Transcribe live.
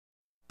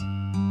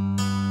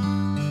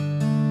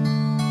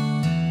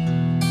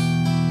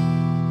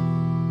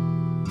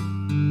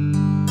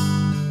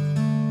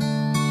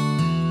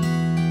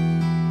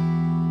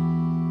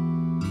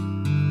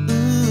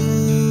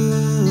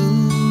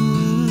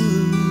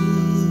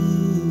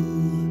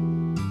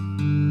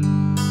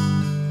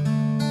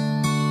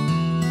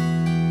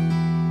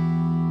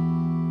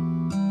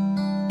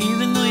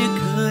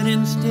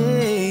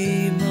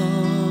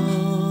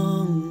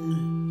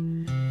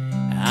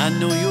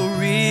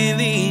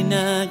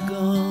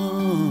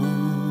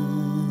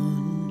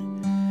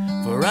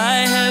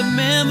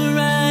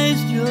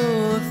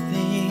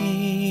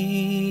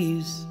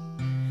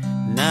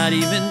not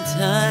even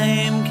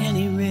time can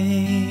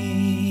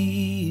erase.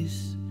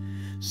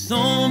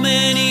 So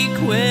many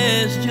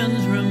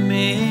questions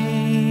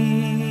remain.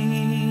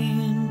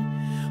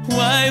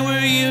 Why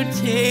were you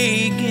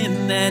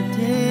taken that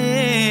day?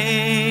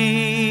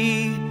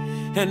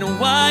 And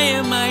why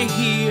am I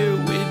here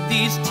with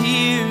these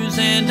tears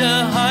and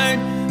a heart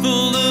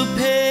full of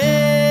pain?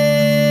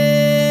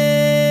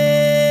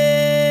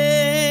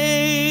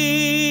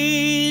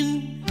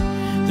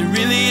 There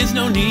really is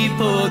no need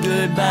for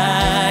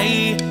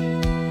goodbye.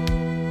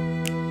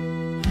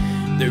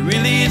 There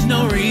really is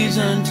no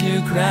reason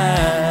to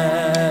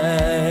cry.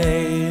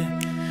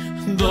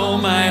 Though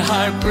my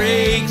heart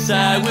breaks,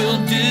 I will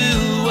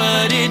do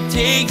what it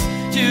takes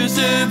to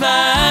survive.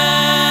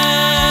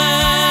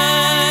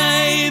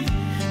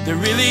 There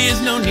really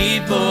is no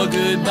need for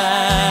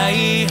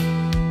goodbye.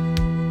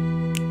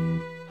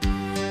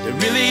 There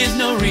really is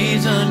no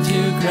reason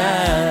to cry.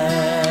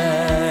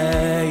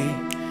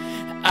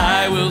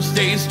 I will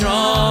stay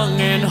strong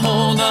and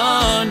hold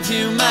on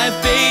to my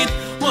faith,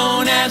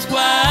 won't ask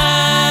why.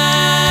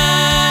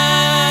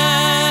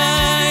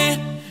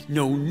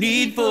 No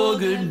need for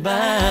goodbye.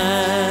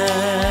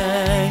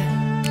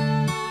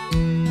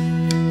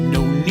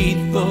 No need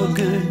for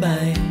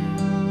goodbye.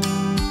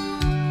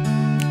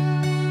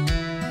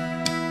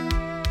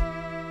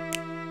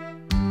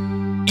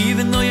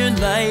 Even though your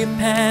life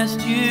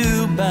passed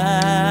you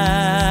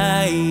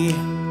by,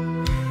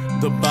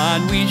 the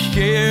bond we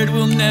shared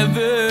will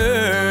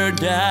never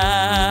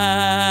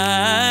die.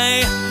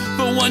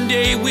 But one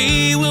day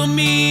we will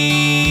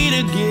meet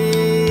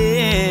again.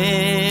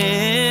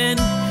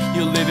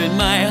 You'll live in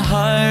my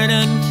heart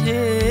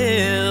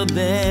until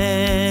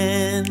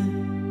then.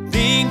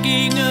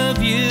 Thinking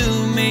of you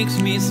makes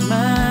me smile.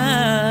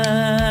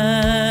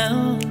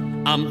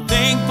 I'm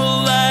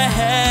thankful I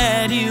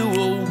had you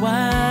a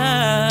while.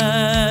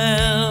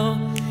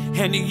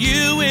 And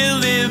you will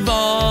live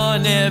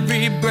on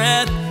every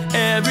breath,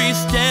 every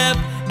step,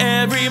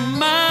 every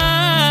mile.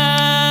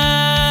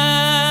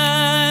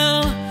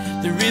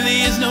 There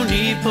really is no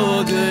need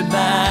for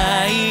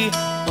goodbye.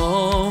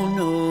 Oh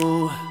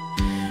no,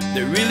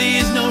 there really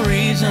is no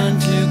reason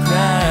to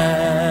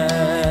cry.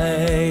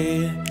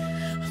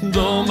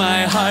 Though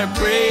my heart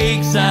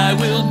breaks, I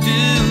will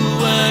do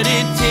what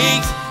it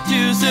takes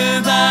to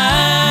survive.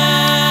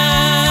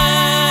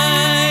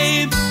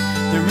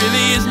 There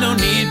really is no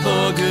need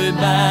for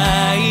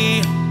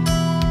goodbye.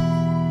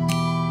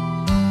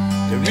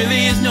 There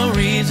really is no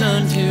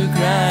reason to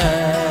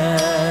cry.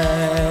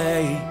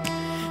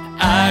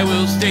 I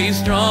will stay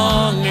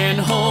strong and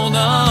hold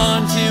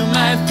on to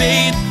my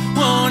faith,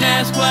 won't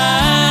ask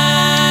why.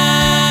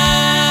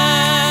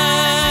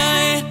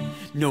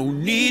 No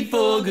need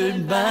for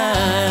goodbye.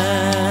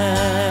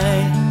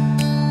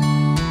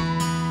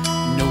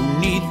 No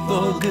need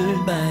for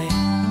goodbye.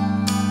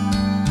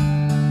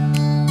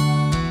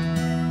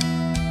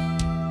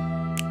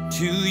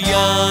 Too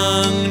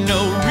young,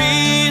 no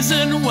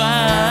reason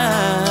why.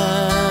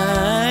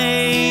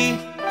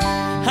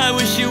 I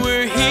wish you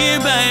were here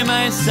by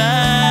my side,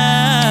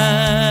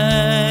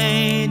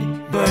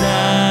 but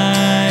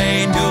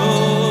I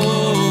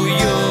know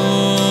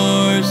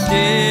you're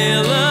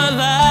still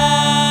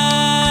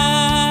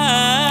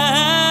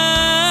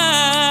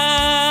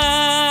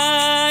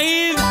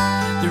alive.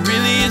 There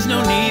really is no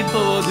need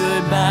for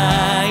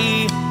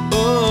goodbye.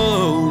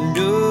 Oh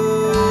no,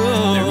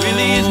 there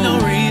really is no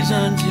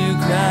reason to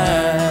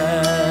cry.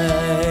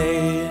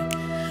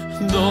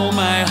 Though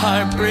my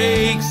heart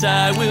breaks,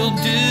 I will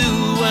do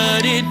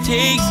what it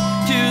takes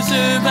to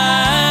survive.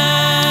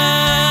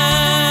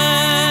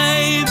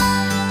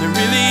 There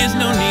really is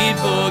no need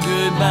for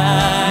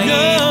goodbye.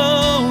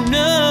 No,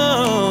 no,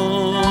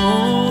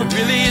 there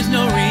really is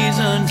no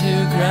reason to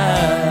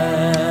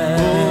cry.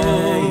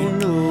 Oh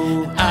no,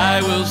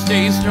 I will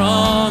stay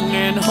strong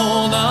and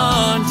hold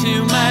on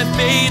to my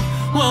faith,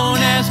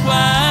 won't ask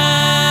why.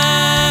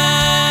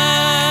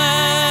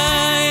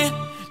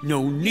 No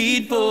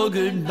need for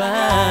goodbye.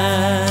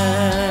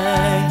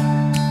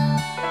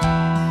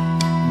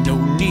 No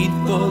need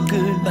for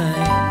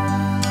goodbye.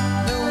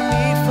 No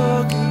need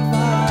for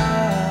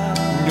goodbye.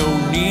 No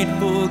need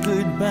for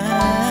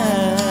goodbye.